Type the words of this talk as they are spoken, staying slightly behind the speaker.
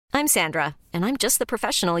I'm Sandra, and I'm just the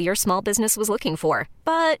professional your small business was looking for.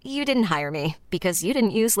 But you didn't hire me because you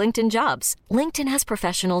didn't use LinkedIn Jobs. LinkedIn has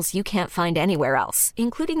professionals you can't find anywhere else,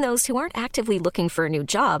 including those who aren't actively looking for a new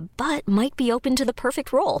job, but might be open to the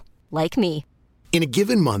perfect role, like me. In a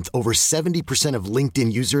given month, over 70% of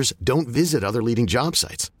LinkedIn users don't visit other leading job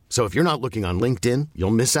sites. So if you're not looking on LinkedIn,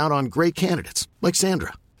 you'll miss out on great candidates like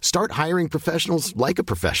Sandra. Start hiring professionals like a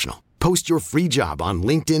professional. Post your free job on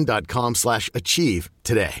linkedin.com/achieve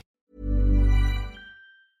today.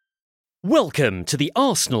 Welcome to the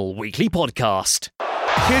Arsenal Weekly Podcast.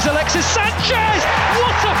 Here's Alexis Sanchez!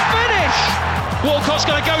 What a finish! Walcott's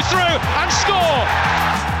going to go through and score!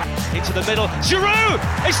 Into the middle, Giroud!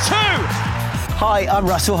 It's two! Hi, I'm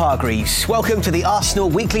Russell Hargreaves. Welcome to the Arsenal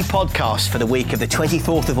Weekly Podcast for the week of the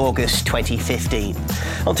 24th of August 2015.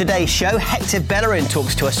 On today's show, Hector Bellerin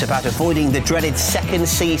talks to us about avoiding the dreaded second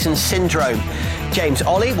season syndrome. James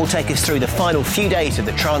Olley will take us through the final few days of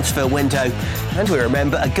the transfer window. And we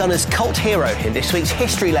remember a Gunners cult hero in this week's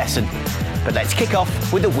history lesson. But let's kick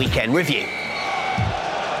off with the weekend review.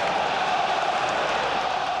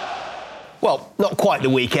 Well, not quite the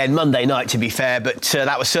weekend, Monday night to be fair, but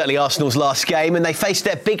that was certainly Arsenal's last game, and they faced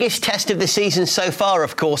their biggest test of the season so far,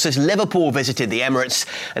 of course, as Liverpool visited the Emirates,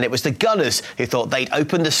 and it was the Gunners who thought they'd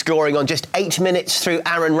opened the scoring on just 8 minutes through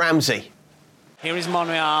Aaron Ramsey. Here is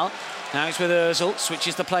Monreal. Now it's with Ozil,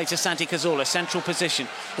 switches the play to Santi Cazorla, central position,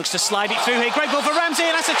 looks to slide it through here, great ball for Ramsey,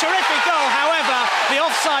 and that's a terrific goal. However, the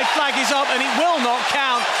offside flag is up and it will not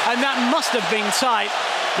count, and that must have been tight,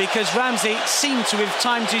 because Ramsey seemed to have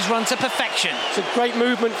timed his run to perfection. It's a great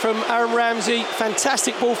movement from Aaron Ramsey,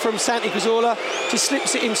 fantastic ball from Santi Cazorla, just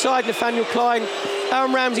slips it inside Nathaniel Klein.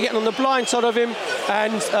 Aaron Ramsey getting on the blind side of him,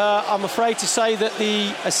 and I'm afraid to say that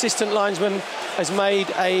the assistant linesman has made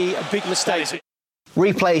a big mistake.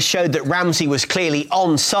 Replays showed that Ramsey was clearly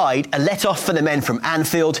onside, a let-off for the men from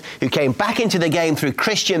Anfield, who came back into the game through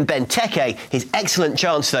Christian Benteke. His excellent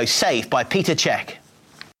chance, though, saved by Peter Cech.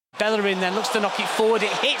 Bellerin then looks to knock it forward,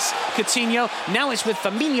 it hits Coutinho, now it's with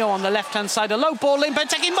Firmino on the left-hand side, a low ball in,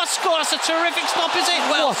 Benteke must score, that's a terrific stop, is it?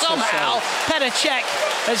 Well, somehow, Petr Cech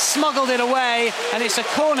has smuggled it away, and it's a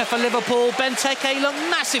corner for Liverpool. Benteke look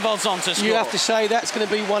massive odds on to score. You have to say that's going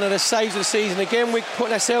to be one of the saves of the season. Again, we're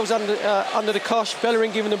putting ourselves under the cosh,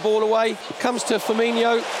 Bellerin giving the ball away, comes to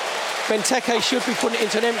Firmino, Benteke should be putting it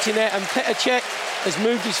into an empty net, and Petr Cech has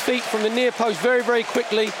moved his feet from the near post very, very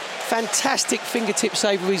quickly. Fantastic fingertip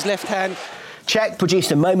save with his left hand. Cech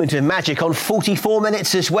produced a moment of magic on 44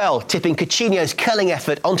 minutes as well, tipping Coutinho's curling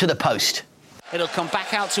effort onto the post. It'll come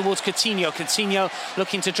back out towards Coutinho. Coutinho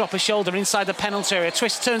looking to drop a shoulder inside the penalty area.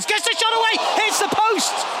 Twist, turns, gets the shot away, hits the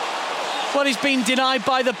post! Well, he's been denied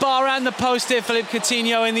by the bar and the post here, Philippe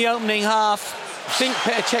Coutinho, in the opening half. I think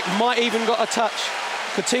Petr Cech might even got a touch.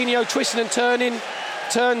 Coutinho twisting and turning,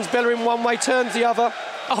 turns Bellerin one way, turns the other.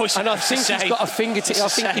 Oh, and I think he's got a fingertip. I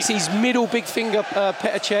think it's his middle big finger,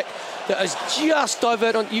 Petr Cech, that has just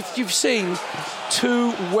diverted on. You've seen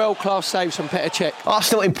two world-class saves from Petr Cech.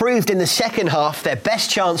 Arsenal improved in the second half, their best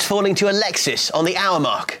chance falling to Alexis on the hour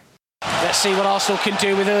mark. Let's see what Arsenal can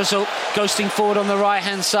do with Ozil ghosting forward on the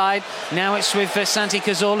right-hand side. Now it's with Santi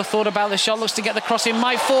Cazorla. Thought about the shot, looks to get the cross in.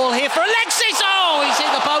 Might fall here for Alexis. Oh, he's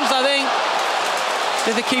hit the post, I think.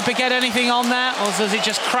 Did the keeper get anything on that, or does it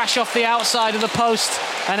just crash off the outside of the post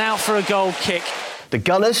and out for a goal kick? The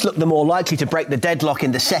Gunners looked the more likely to break the deadlock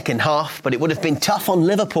in the second half, but it would have been tough on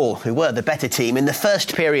Liverpool, who were the better team in the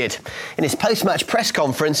first period. In his post-match press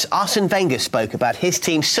conference, Arsene Wenger spoke about his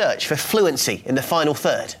team's search for fluency in the final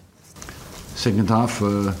third. Second half,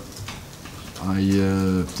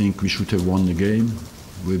 I think we should have won the game.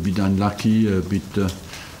 We're a bit unlucky, a bit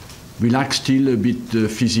relaxed still, a bit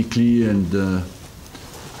physically and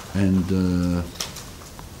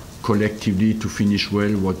collectively to finish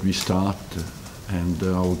well what we start, and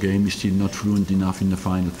our game is still not fluent enough in the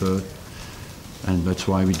final third, and that's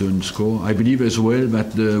why we don't score. I believe as well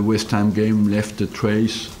that the West Ham game left a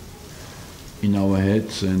trace in our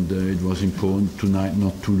heads, and it was important tonight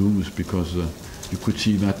not to lose, because you could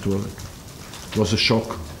see that was a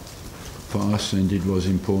shock for us, and it was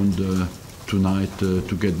important tonight to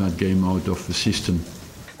get that game out of the system.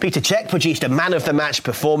 Peter Cech produced a man-of-the-match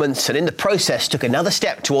performance, and in the process took another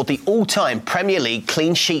step toward the all-time Premier League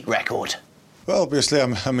clean sheet record. Well, obviously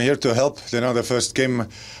I'm here to help. The first game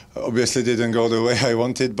obviously didn't go the way I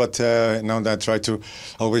wanted, but now I try to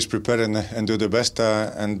always prepare and do the best.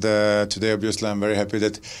 And today, obviously, I'm very happy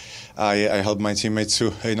that I helped my teammates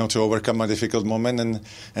to overcome a difficult moment,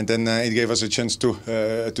 and then it gave us a chance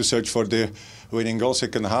to search for the winning goal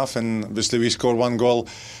second half. And obviously, we scored one goal,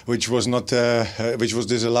 which was not which was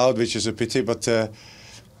disallowed, which is a pity, but.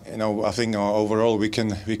 I think overall we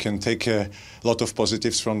can take a lot of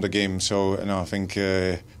positives from the game. So I think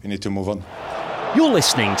we need to move on. You're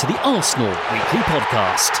listening to the Arsenal Weekly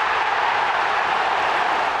Podcast.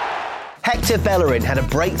 Hector Bellerin had a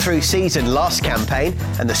breakthrough season last campaign,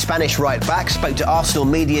 and the Spanish right-back spoke to Arsenal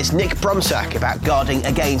media's Nick Brumsack about guarding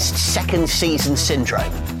against second-season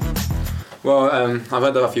syndrome. Well, I've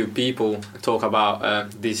heard a few people talk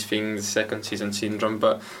about these things, second-season syndrome,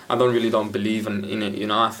 but I don't believe in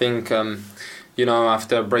it. I think,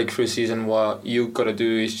 after a breakthrough season, what you got to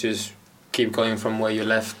do is just keep going from where you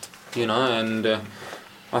left, and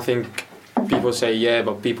I think people say, yeah,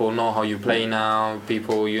 but people know how you play now,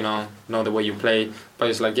 people, know the way you play, but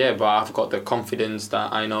it's like, yeah, but I've got the confidence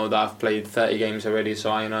that I know that I've played 30 games already,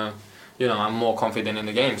 so I know, I'm more confident in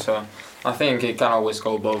the game, so I think it can always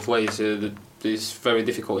go both ways. It's very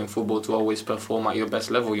difficult in football to always perform at your best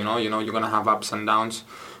level, you're going to have ups and downs,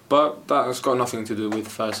 but that's got nothing to do with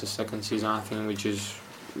first or second season, I think, which is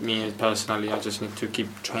me personally. I just need to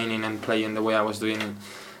keep training and playing the way I was doing it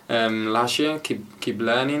last year, keep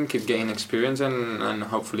learning, keep getting experience and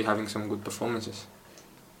hopefully having some good performances.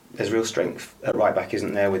 There's real strength at right back,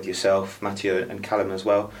 isn't there, with yourself, Matteo and Callum as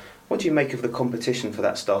well. What do you make of the competition for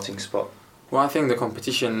that starting spot? Well, I think the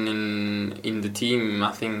competition in the team,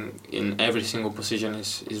 I think in every single position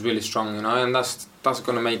is really strong, and that's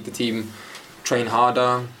going to make the team train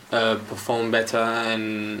harder, perform better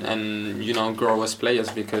and grow as players,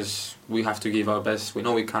 because we have to give our best. We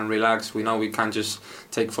know we can't relax, we know we can't just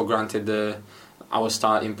take for granted our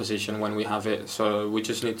starting position when we have it, so we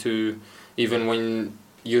just need to, even when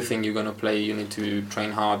you think you're going to play, you need to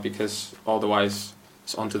train hard, because otherwise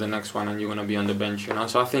it's on to the next one and you're going to be on the bench,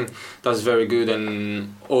 so I think that's very good,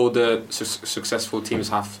 and all the successful teams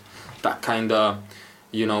have that kind of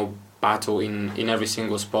battle in every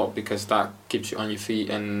single spot, because that keeps you on your feet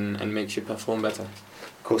and makes you perform better.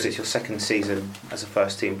 Of course, it's your second season as a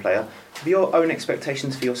first team player. Have your own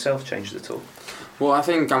expectations for yourself changed at all? Well, I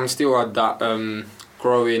think I'm still at that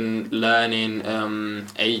growing, learning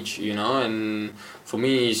age, and for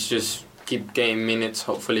me it's just keep getting minutes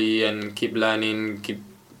hopefully and keep learning, keep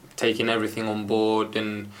taking everything on board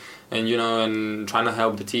and trying to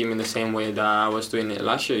help the team in the same way that I was doing it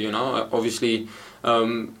last year, Obviously,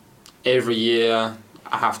 every year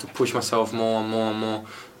I have to push myself more and more and more,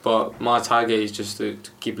 but my target is just to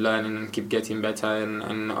keep learning and keep getting better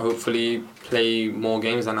and hopefully play more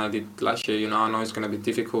games than I did last year. I know it's going to be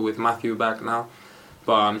difficult with Matthew back now,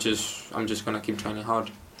 but I'm just going to keep training hard.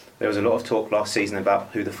 There was a lot of talk last season about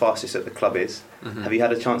who the fastest at the club is. Mm-hmm. Have you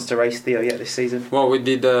had a chance to race Theo yet this season? Well, we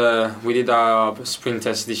did our sprint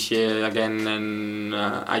test this year again, and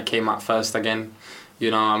I came out first again.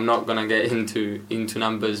 I'm not gonna get into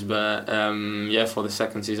numbers, but for the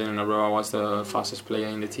second season in a row, I was the fastest player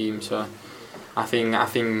in the team. So I think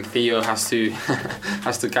Theo has to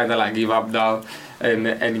kind of like give up now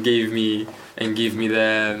and give me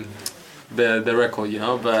the record,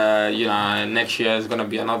 But next year is gonna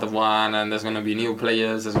be another one, and there's gonna be new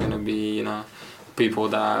players. There's gonna be people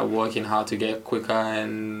that are working hard to get quicker,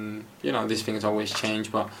 and these things always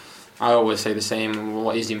change. But I always say the same.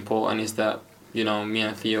 What is important is that me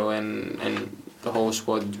and Theo and the whole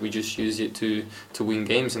squad, we just use it to win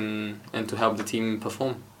games and to help the team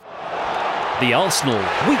perform. The Arsenal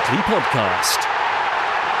Weekly Podcast.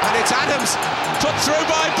 And it's Adams, put through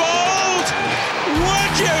by Bold!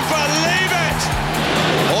 Would you believe it?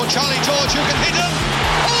 Or Charlie George, who can hit him.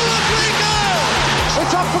 Oh, Rodrigo!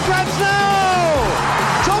 It's up for grabs now!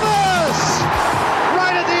 Thomas!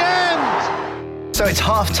 Right at the end! So it's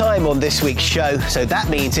half-time on this week's show, so that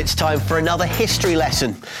means it's time for another history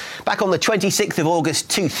lesson. Back on the 26th of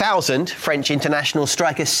August 2000, French international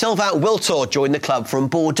striker Sylvain Wiltord joined the club from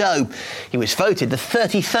Bordeaux. He was voted the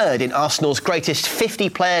 33rd in Arsenal's greatest 50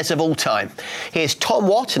 players of all time. Here's Tom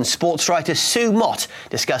Watt and sports writer Sue Mott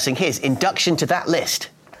discussing his induction to that list.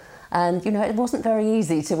 And, it wasn't very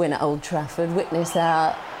easy to win at Old Trafford, witness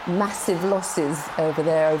our massive losses over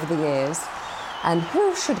there over the years. And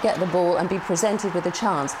who should get the ball and be presented with a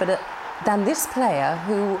chance than this player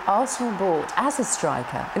who Arsenal bought as a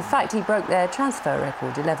striker. In fact, he broke their transfer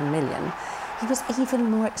record, 11 million. He was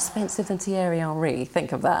even more expensive than Thierry Henry,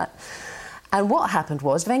 think of that. And what happened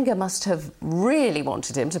was Wenger must have really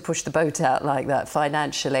wanted him to push the boat out like that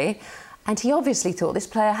financially. And he obviously thought this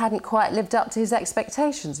player hadn't quite lived up to his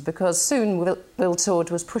expectations, because soon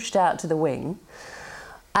Wiltord was pushed out to the wing.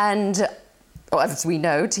 And as we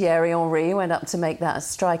know, Thierry Henry went up to make that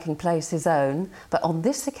striking place his own. But on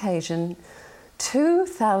this occasion,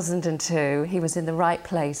 2002, he was in the right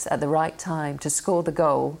place at the right time to score the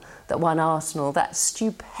goal that won Arsenal that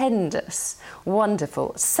stupendous,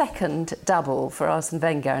 wonderful second double for Arsene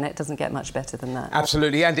Wenger, and it doesn't get much better than that.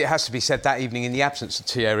 Absolutely, and it has to be said that evening in the absence of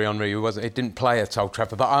Thierry Henry, who didn't play at Old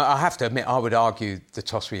Trafford. But I have to admit, I would argue the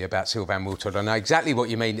toss with you about Sylvain Wiltord. I know exactly what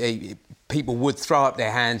you mean. People would throw up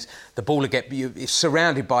their hands, the ball would get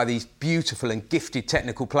surrounded by these beautiful and gifted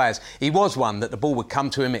technical players. He was one that the ball would come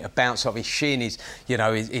to him, it would bounce off his shin, his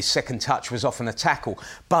second touch was often a tackle.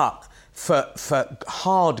 But for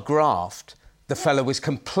hard graft, the fella was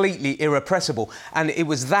completely irrepressible. And it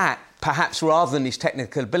was that, perhaps rather than his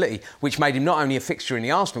technical ability, which made him not only a fixture in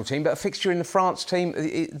the Arsenal team, but a fixture in the France team,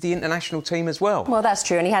 the international team as well. Well, that's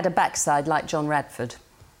true, and he had a backside like John Radford.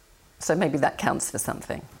 So maybe that counts for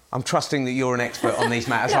something. I'm trusting that you're an expert on these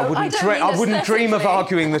matters. No, I wouldn't dream of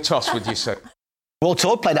arguing the toss with you, sir.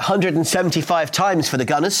 Wiltord played 175 times for the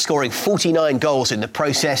Gunners, scoring 49 goals in the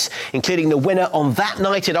process, including the winner on that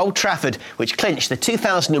night at Old Trafford, which clinched the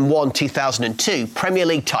 2001-2002 Premier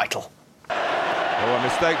League title. Oh, a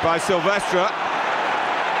mistake by Silvestre.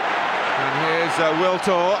 And here's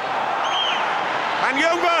Wiltord. And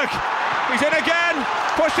Ljungberg! He's in again!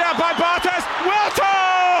 Pushed out by Bartes.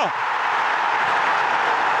 Wiltord!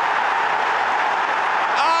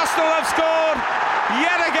 Arsenal have scored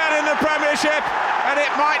yet again in the Premiership, and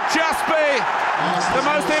it might just be the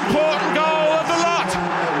most important goal of the lot.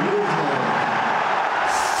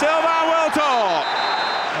 Sylvain Wiltord.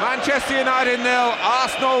 Manchester United 0,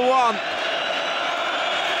 Arsenal 1.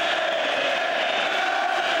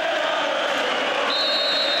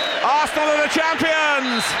 Arsenal are the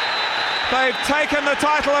champions. They've taken the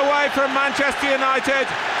title away from Manchester United.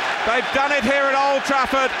 They've done it here at Old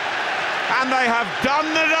Trafford, and they have done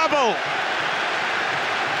the double.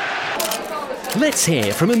 Let's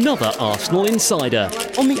hear from another Arsenal insider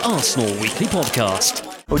on the Arsenal Weekly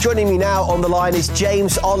Podcast. Well, joining me now on the line is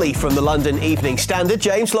James Olley from the London Evening Standard.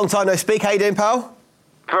 James, long time no speak. How you doing, pal?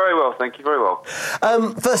 Very well, thank you, very well.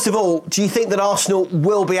 First of all, do you think that Arsenal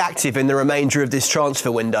will be active in the remainder of this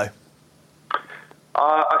transfer window?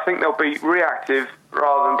 I think they'll be reactive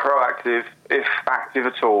rather than proactive, if active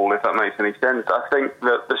at all, if that makes any sense. I think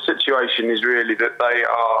that the situation is really that they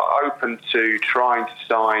are open to trying to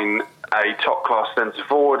sign a top-class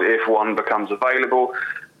centre-forward if one becomes available.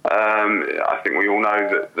 I think we all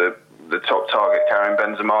know that the top target, Karim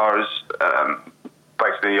Benzema, is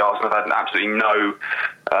basically Arsenal have had absolutely no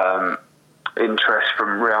interest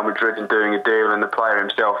from Real Madrid in doing a deal, and the player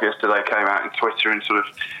himself yesterday came out on Twitter and sort of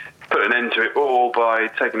put an end to it all by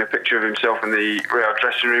taking a picture of himself in the Real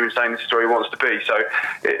dressing room and saying this is where he wants to be. So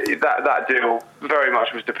that deal very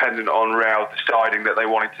much was dependent on Real deciding that they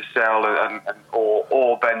wanted to sell,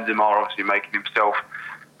 or Benzema obviously making himself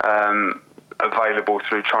available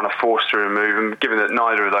through trying to force through a move. And given that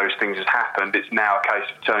neither of those things has happened, it's now a case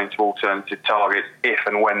of turning to alternative targets if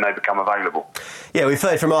and when they become available. Yeah, we've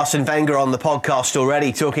heard from Arsene Wenger on the podcast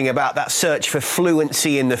already talking about that search for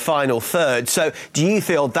fluency in the final third. So do you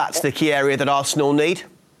feel that's the key area that Arsenal need?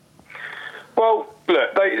 Well,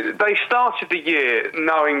 look, they started the year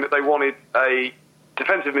knowing that they wanted a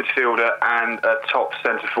defensive midfielder and a top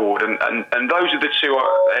centre-forward, and those are the two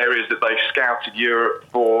areas that they've scouted Europe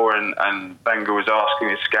for, and Wenger was asking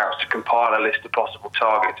his scouts to compile a list of possible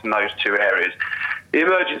targets in those two areas. The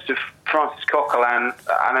emergence of Francis Coquelin,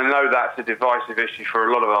 and I know that's a divisive issue for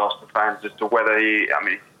a lot of Arsenal fans as to whether he's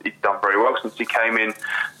done very well since he came in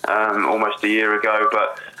almost a year ago,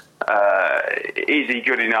 but is he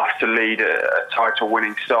good enough to lead a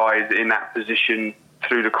title-winning side in that position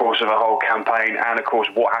through the course of a whole campaign? And of course,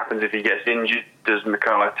 what happens if he gets injured? Does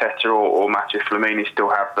Mikel Arteta or Matteo Flamini still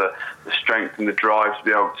have the strength and the drive to be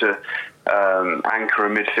able to anchor a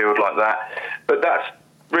midfield like that? But that's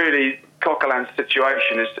really Coquelin's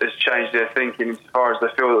situation has changed their thinking insofar as they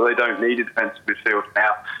feel that they don't need a defensive midfield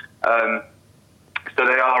now. So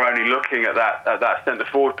they are only looking at that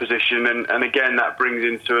centre-forward position, and again that brings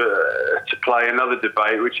into to play another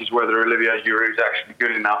debate, which is whether Olivier Giroud is actually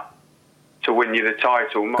good enough to win you the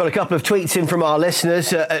title. Got a couple of tweets in from our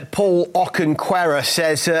listeners. Paul Okunquera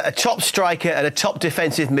says, a top striker and a top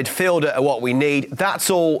defensive midfielder are what we need. That's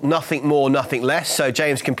all, nothing more, nothing less. So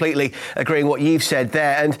James completely agreeing what you've said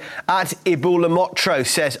there. And at Ibulamotro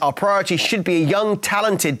says, our priority should be a young,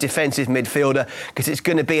 talented defensive midfielder because it's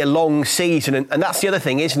going to be a long season. And that's the other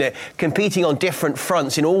thing, isn't it? Competing on different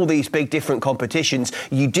fronts in all these big different competitions,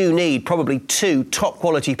 you do need probably two top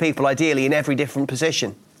quality people, ideally, in every different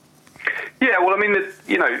position. Yeah, well, I mean,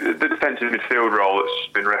 the defensive midfield role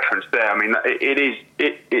that's been referenced there. I mean,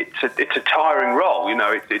 it's a tiring role.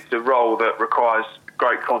 It's a role that requires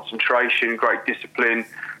great concentration, great discipline,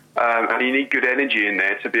 and you need good energy in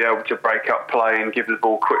there to be able to break up play and give the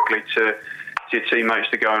ball quickly to your teammates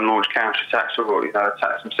to go and launch counter-attacks or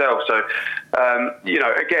attacks themselves. So,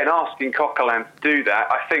 again, asking Coquelin to do that,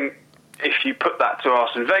 I think if you put that to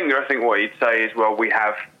Arsene Wenger, I think what he'd say is, well, we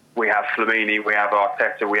have Flamini, we have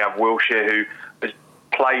Arteta, we have Wilshere, who has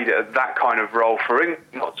played that kind of role for England,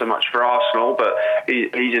 not so much for Arsenal, but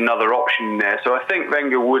he's another option there. So I think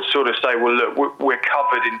Wenger would sort of say, well, look, we're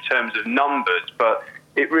covered in terms of numbers, but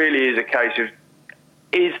it really is a case of,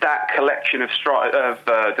 is that collection of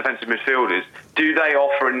defensive midfielders, do they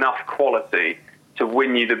offer enough quality to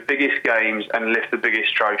win you the biggest games and lift the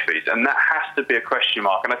biggest trophies? And that has to be a question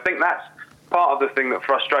mark. And I think that's part of the thing that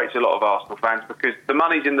frustrates a lot of Arsenal fans, because the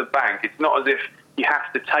money's in the bank. It's not as if you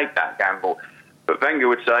have to take that gamble. But Wenger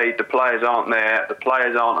would say the players aren't there, the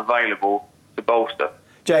players aren't available to bolster.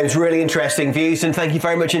 James, really interesting views, and thank you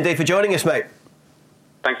very much indeed for joining us, mate.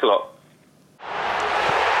 Thanks a lot.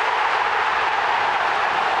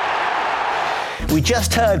 We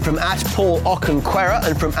just heard from @Paul Oconquera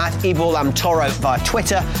and from @Ibolamtoro via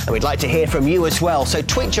Twitter, and we'd like to hear from you as well. So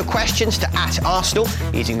tweet your questions to @Arsenal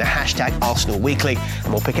using the hashtag ArsenalWeekly,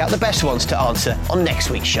 and we'll pick out the best ones to answer on next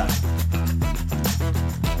week's show.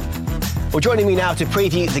 Well, joining me now to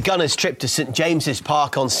preview the Gunners' trip to St James's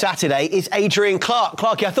Park on Saturday is Adrian Clarke.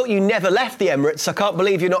 Clarke, I thought you never left the Emirates. I can't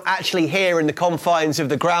believe you're not actually here in the confines of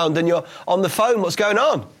the ground and you're on the phone. What's going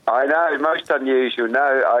on? I know, most unusual.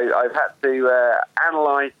 No, I've had to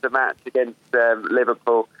analyse the match against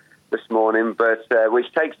Liverpool this morning, but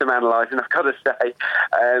which takes some analysing, I've got to say.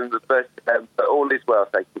 But all is well,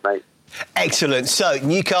 thank you, mate. Excellent. So,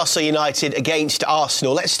 Newcastle United against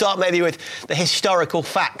Arsenal. Let's start maybe with the historical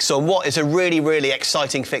facts on what is a really, really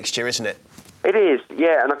exciting fixture, isn't it? It is,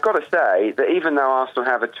 yeah. And I've got to say that even though Arsenal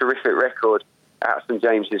have a terrific record at St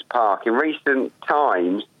James's Park, in recent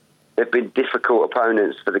times, they've been difficult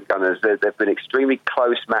opponents for the Gunners. They've been extremely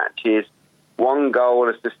close matches. One goal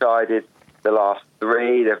has decided the last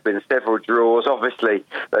three. There have been several draws. Obviously,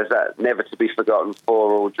 there's that never-to-be-forgotten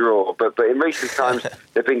 4-4 draw. But in recent times,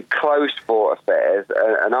 they've been close-fought affairs,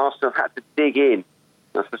 and Arsenal had to dig in.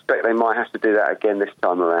 I suspect they might have to do that again this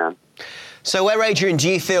time around. So where, Adrian, do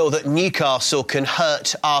you feel that Newcastle can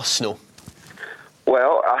hurt Arsenal?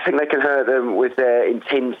 Well, I think they can hurt them with their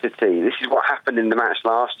intensity. This is what happened in the match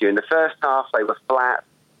last year. In the first half, they were flat.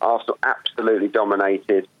 Arsenal absolutely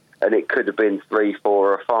dominated, and it could have been 3,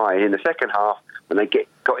 4 or 5. In the second half, when they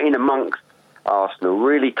got in amongst Arsenal,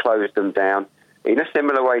 really closed them down in a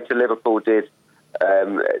similar way to Liverpool did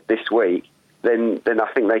this week, then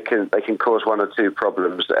I think they can cause one or two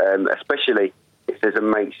problems, especially if there's a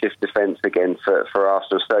makeshift defence again for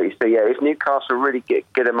Arsenal. So yeah, if Newcastle really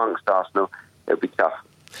get amongst Arsenal, it'll be tough.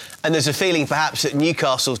 And there's a feeling perhaps that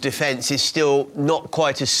Newcastle's defence is still not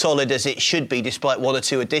quite as solid as it should be, despite one or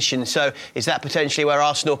two additions. So is that potentially where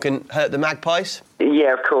Arsenal can hurt the Magpies?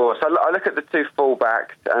 Yeah, of course. I look at the two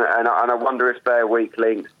full-backs and I wonder if they're weak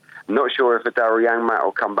links. I'm not sure if Adara Yangmat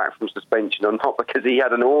will come back from suspension or not, because he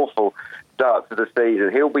had an awful start to the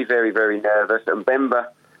season. He'll be very, very nervous. And Bemba,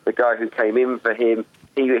 the guy who came in for him,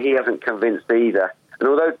 he hasn't convinced either. And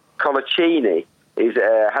although Colaccini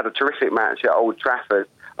had a terrific match at Old Trafford,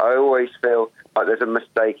 I always feel like there's a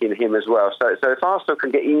mistake in him as well. So if Arsenal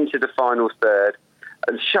can get into the final third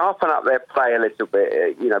and sharpen up their play a little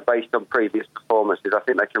bit, based on previous performances, I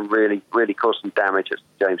think they can really, really cause some damage at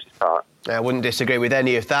St James's Park. I wouldn't disagree with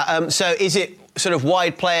any of that. So is it sort of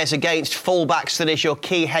wide players against full-backs that is your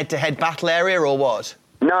key head-to-head battle area, or what?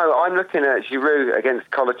 No, I'm looking at Giroud against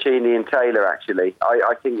Colaccini and Taylor, actually.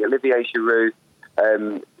 I think Olivier Giroud,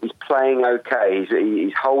 he's playing okay.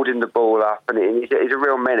 He's holding the ball up, and he's a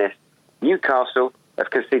real menace. Newcastle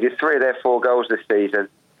have conceded 3 of their 4 goals this season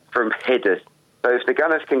from headers. So if the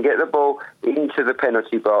Gunners can get the ball into the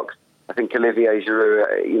penalty box, I think Olivier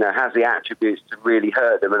Giroud, has the attributes to really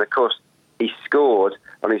hurt them. And of course, he scored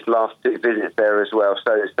on his last 2 visits there as well.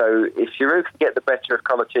 So if Giroud can get the better of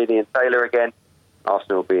Colaccini and Taylor again,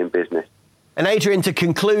 Arsenal will be in business. And Adrian, to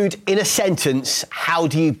conclude in a sentence, how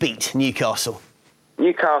do you beat Newcastle?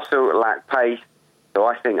 Newcastle lack pace, so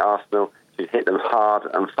I think Arsenal should hit them hard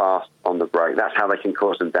and fast on the break. That's how they can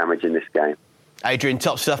cause some damage in this game. Adrian,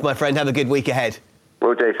 top stuff, my friend. Have a good week ahead.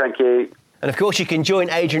 Will do, thank you. And of course, you can join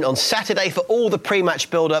Adrian on Saturday for all the pre-match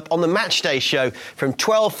build-up on the Matchday show from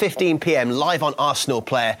 12:15pm live on Arsenal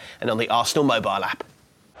Player and on the Arsenal mobile app.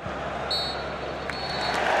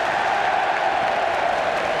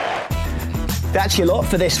 That's your lot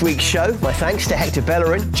for this week's show. My thanks to Hector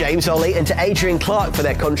Bellerin, James Ollie and to Adrian Clarke for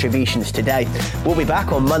their contributions today. We'll be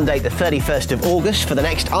back on Monday the 31st of August for the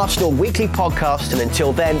next Arsenal Weekly podcast, and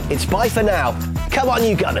until then, it's bye for now. Come on,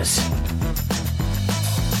 you Gunners.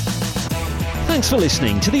 Thanks for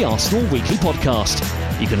listening to the Arsenal Weekly Podcast.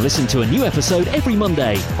 You can listen to a new episode every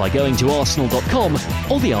Monday by going to arsenal.com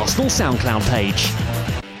or the Arsenal SoundCloud page.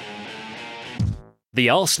 The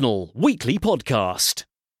Arsenal Weekly Podcast.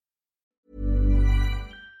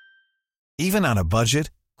 Even on a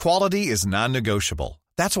budget, quality is non-negotiable.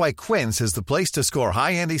 That's why Quince is the place to score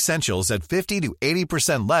high-end essentials at 50 to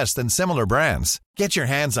 80% less than similar brands. Get your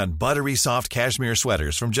hands on buttery soft cashmere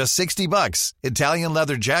sweaters from just $60, Italian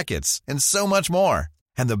leather jackets, and so much more.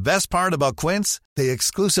 And the best part about Quince, they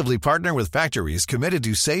exclusively partner with factories committed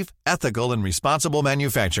to safe, ethical, and responsible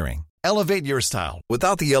manufacturing. Elevate your style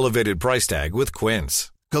without the elevated price tag with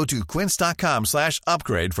Quince. Go to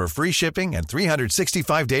quince.com/upgrade for free shipping and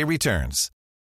 365-day returns.